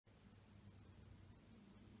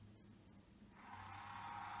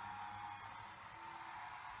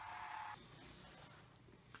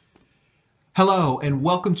Hello and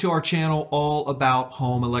welcome to our channel all about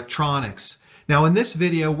home electronics. Now in this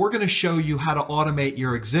video we're going to show you how to automate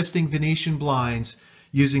your existing Venetian blinds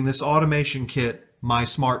using this automation kit, My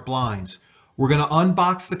Smart Blinds. We're going to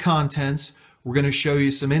unbox the contents, we're going to show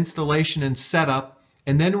you some installation and setup,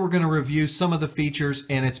 and then we're going to review some of the features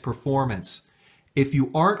and its performance. If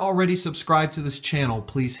you aren't already subscribed to this channel,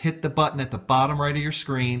 please hit the button at the bottom right of your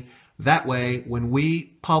screen. That way, when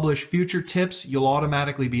we publish future tips, you'll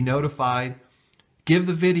automatically be notified. Give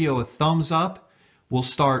the video a thumbs up. We'll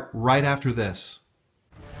start right after this.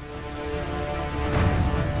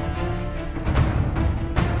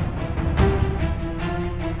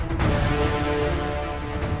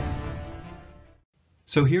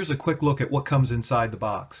 So here's a quick look at what comes inside the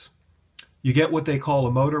box. You get what they call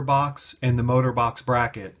a motor box and the motor box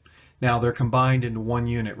bracket. Now they're combined into one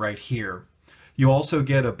unit right here. You also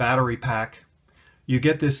get a battery pack. You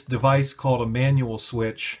get this device called a manual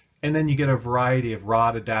switch, and then you get a variety of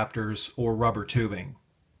rod adapters or rubber tubing.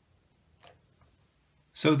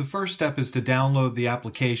 So the first step is to download the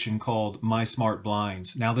application called My Smart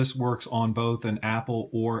Blinds. Now this works on both an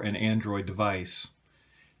Apple or an Android device.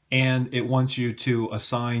 And it wants you to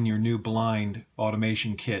assign your new blind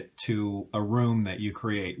automation kit to a room that you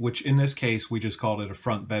create, which in this case we just called it a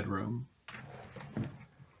front bedroom.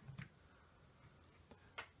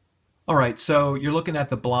 Alright, so you're looking at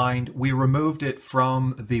the blind. We removed it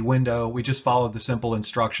from the window. We just followed the simple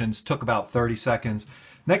instructions. Took about 30 seconds.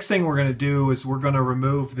 Next thing we're going to do is we're going to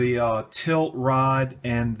remove the tilt rod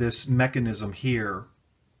and this mechanism here.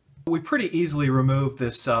 We pretty easily removed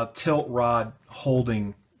this tilt rod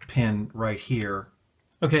holding pin right here.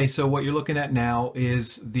 Okay, so what you're looking at now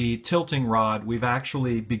is the tilting rod. We've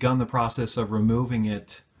actually begun the process of removing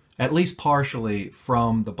it, at least partially,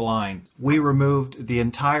 from the blind. We removed the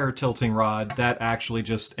entire tilting rod. That actually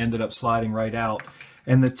just ended up sliding right out.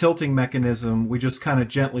 And the tilting mechanism, we just kind of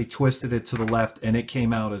gently twisted it to the left and it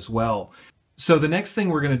came out as well. So the next thing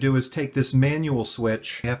we're going to do is take this manual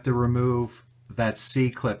switch. You have to remove that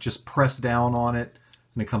C-clip. Just press down on it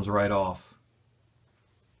and it comes right off.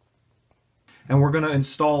 And we're going to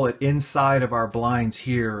install it inside of our blinds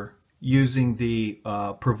here using the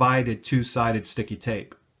provided two-sided sticky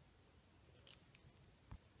tape.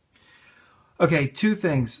 Okay, two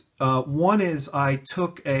things. One is I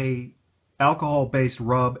took a alcohol-based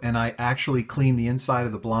rub and I actually cleaned the inside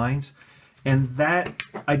of the blinds. And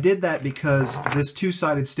I did that because this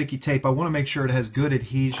two-sided sticky tape, I want to make sure it has good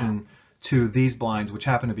adhesion to these blinds, which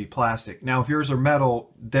happen to be plastic. Now, if yours are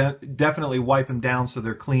metal, definitely wipe them down so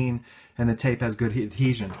they're clean and the tape has good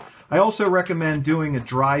adhesion. I also recommend doing a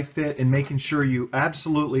dry fit and making sure you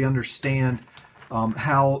absolutely understand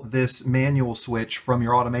how this manual switch from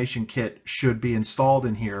your automation kit should be installed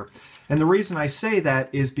in here. And the reason I say that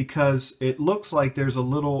is because it looks like there's a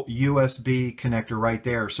little USB connector right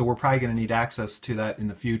there, so we're probably going to need access to that in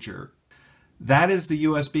the future. That is the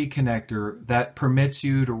USB connector that permits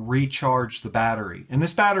you to recharge the battery. And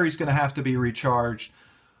this battery is going to have to be recharged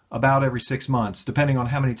about every 6 months, depending on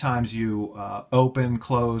how many times you open,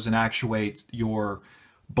 close, and actuate your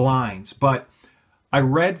blinds. But I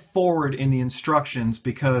read forward in the instructions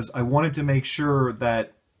because I wanted to make sure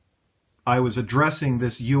that I was addressing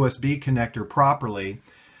this USB connector properly,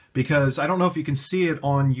 because I don't know if you can see it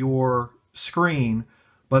on your screen,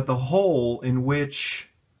 but the hole in which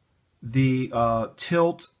the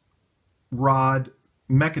tilt rod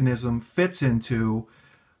mechanism fits into,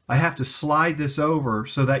 I have to slide this over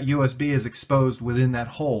so that USB is exposed within that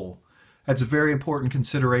hole. That's a very important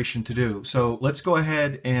consideration to do. So let's go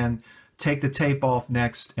ahead and take the tape off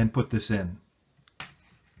next and put this in.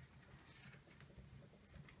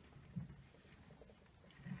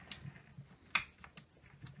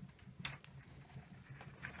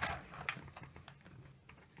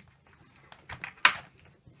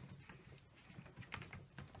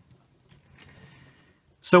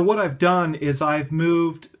 So what I've done is I've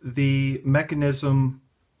moved the mechanism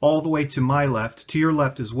all the way to my left, to your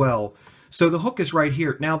left as well. So the hook is right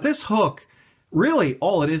here. Now this hook, really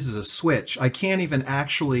all it is a switch. I can't even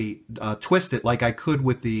actually twist it like I could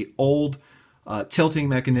with the old tilting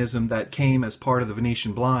mechanism that came as part of the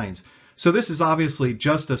Venetian blinds. So this is obviously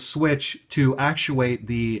just a switch to actuate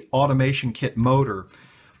the automation kit motor.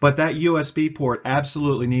 But that USB port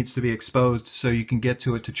absolutely needs to be exposed so you can get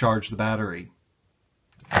to it to charge the battery.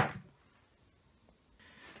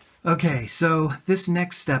 Okay, so this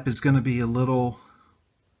next step is going to be a little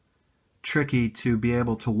tricky to be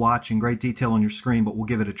able to watch in great detail on your screen, but we'll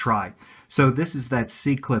give it a try. So this is that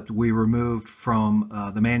C-clip we removed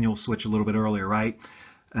from the manual switch a little bit earlier, right?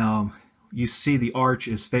 You see the arch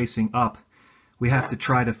is facing up. We have to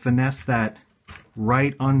try to finesse that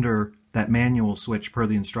right under that manual switch per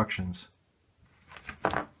the instructions.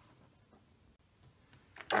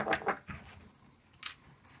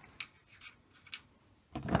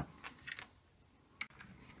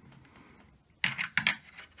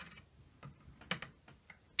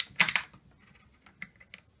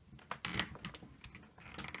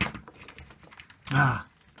 Ah,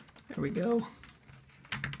 there we go.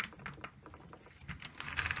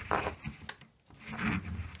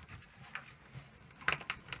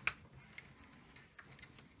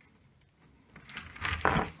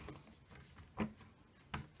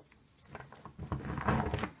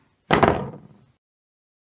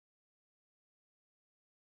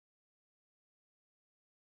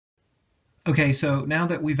 Okay, so now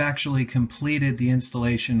that we've actually completed the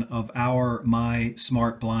installation of our My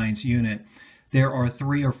Smart Blinds unit, there are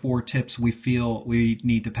 3 or 4 tips we feel we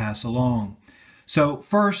need to pass along. So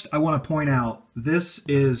first, I want to point out this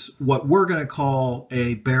is what we're going to call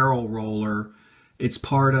a barrel roller. It's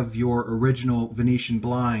part of your original Venetian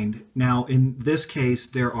blind. Now, in this case,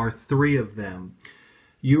 there are 3 of them.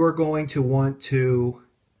 You are going to want to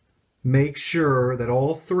make sure that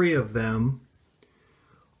all 3 of them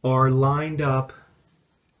are lined up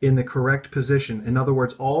in the correct position. In other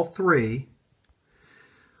words, all 3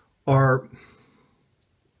 are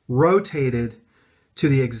rotated to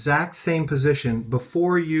the exact same position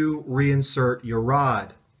before you reinsert your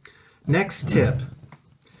rod. Next tip.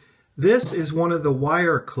 This is one of the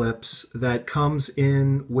wire clips that comes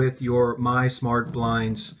in with your My Smart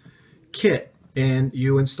Blinds kit, and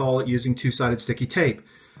you install it using 2-sided sticky tape.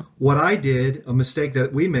 What I did, a mistake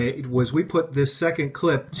that we made, was we put this second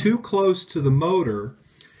clip too close to the motor,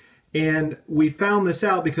 and we found this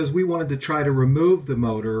out because we wanted to try to remove the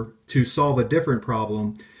motor to solve a different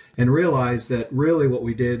problem, and realized that really what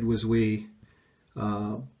we did was we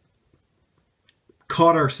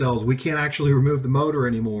caught ourselves. We can't actually remove the motor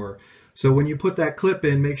anymore. So when you put that clip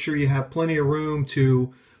in, make sure you have plenty of room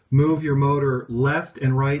to move your motor left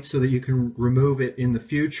and right so that you can remove it in the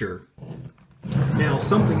future. Now,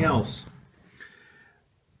 something else.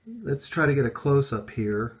 Let's try to get a close-up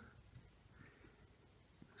here.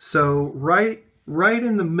 So right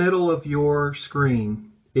in the middle of your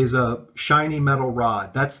screen is a shiny metal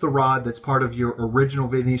rod. That's the rod that's part of your original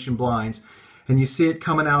Venetian blinds, and you see it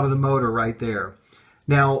coming out of the motor right there.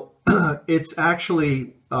 Now, it's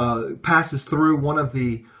actually passes through one of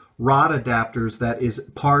the rod adapters that is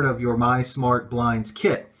part of your My Smart Blinds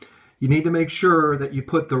kit. You need to make sure that you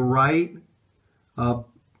put the right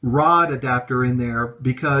rod adapter in there,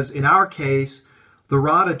 because in our case the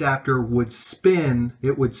rod adapter would spin.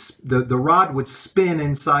 The rod would spin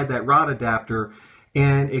inside that rod adapter,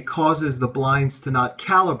 and it causes the blinds to not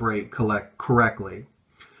calibrate correctly.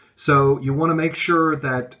 So you want to make sure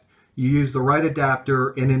that you use the right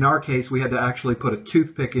adapter, and in our case we had to actually put a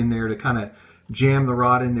toothpick in there to kind of jam the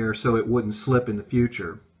rod in there so it wouldn't slip in the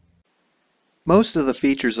future. Most of the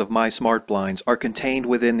features of My Smart Blinds are contained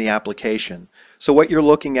within the application. So what you're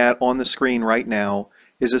looking at on the screen right now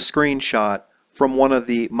is a screenshot from one of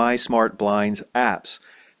the My Smart Blinds apps.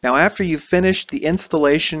 Now, after you've finished the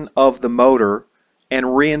installation of the motor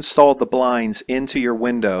and reinstalled the blinds into your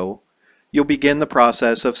window, you'll begin the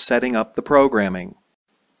process of setting up the programming.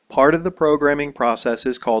 Part of the programming process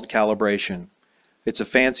is called calibration. It's a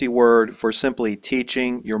fancy word for simply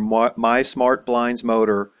teaching your My Smart Blinds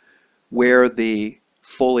motor where the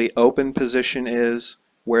fully open position is,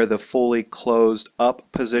 where the fully closed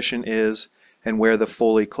up position is, and where the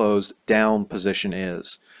fully closed down position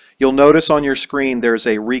is. You'll notice on your screen there's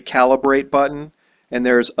a recalibrate button and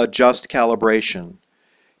there's adjust calibration.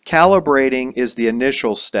 Calibrating is the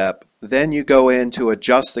initial step, then you go in to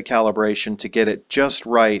adjust the calibration to get it just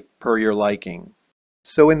right per your liking.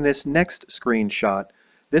 So in this next screenshot,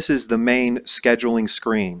 this is the main scheduling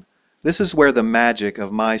screen. This is where the magic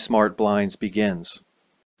of My Smart Blinds begins.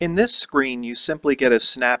 In this screen, you simply get a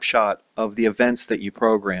snapshot of the events that you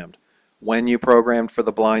programmed. When you programmed for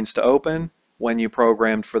the blinds to open, when you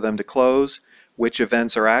programmed for them to close, which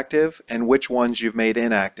events are active, and which ones you've made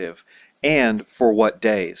inactive, and for what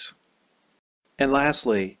days. And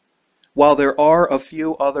lastly, while there are a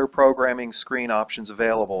few other programming screen options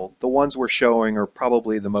available, the ones we're showing are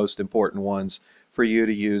probably the most important ones for you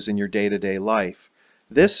to use in your day-to-day life.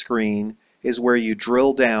 This screen is where you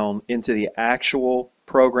drill down into the actual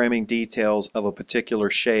programming details of a particular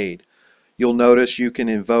shade. You'll notice you can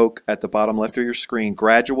invoke at the bottom left of your screen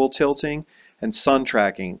gradual tilting and sun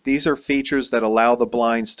tracking. These are features that allow the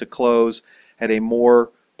blinds to close at a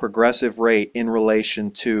more progressive rate in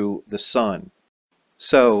relation to the sun.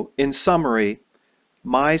 So, in summary,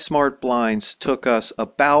 My Smart Blinds took us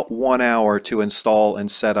about 1 hour to install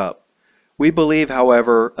and set up. We believe,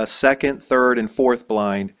 however, a second, third, and fourth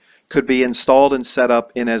blind could be installed and set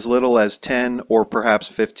up in as little as 10 or perhaps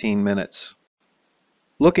 15 minutes.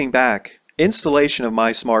 Looking back, installation of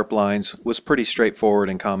my smart blinds was pretty straightforward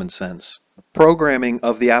and common sense. Programming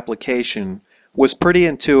of the application was pretty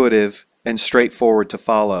intuitive and straightforward to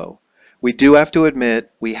follow. We do have to admit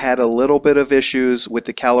we had a little bit of issues with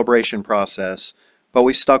the calibration process, but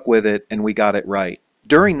we stuck with it and we got it right.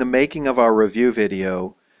 During the making of our review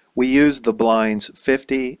video, we used the blinds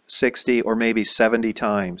 50, 60, or maybe 70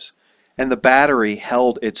 times, and the battery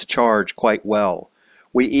held its charge quite well.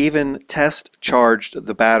 We even test charged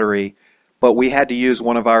the battery, but we had to use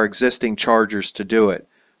one of our existing chargers to do it.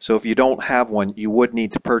 So if you don't have one, you would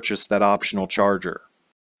need to purchase that optional charger.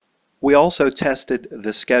 We also tested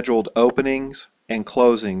the scheduled openings and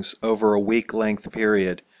closings over a week length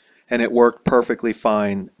period, and it worked perfectly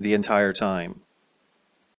fine the entire time.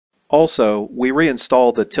 Also, we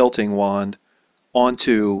reinstalled the tilting wand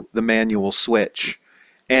onto the manual switch,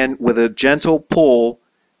 and with a gentle pull,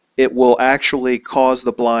 it will actually cause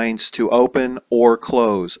the blinds to open or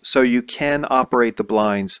close, so you can operate the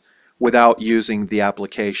blinds without using the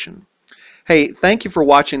application. Hey, thank you for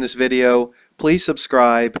watching this video. Please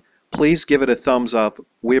subscribe. Please give it a thumbs up.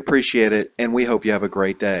 We appreciate it, and we hope you have a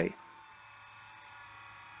great day.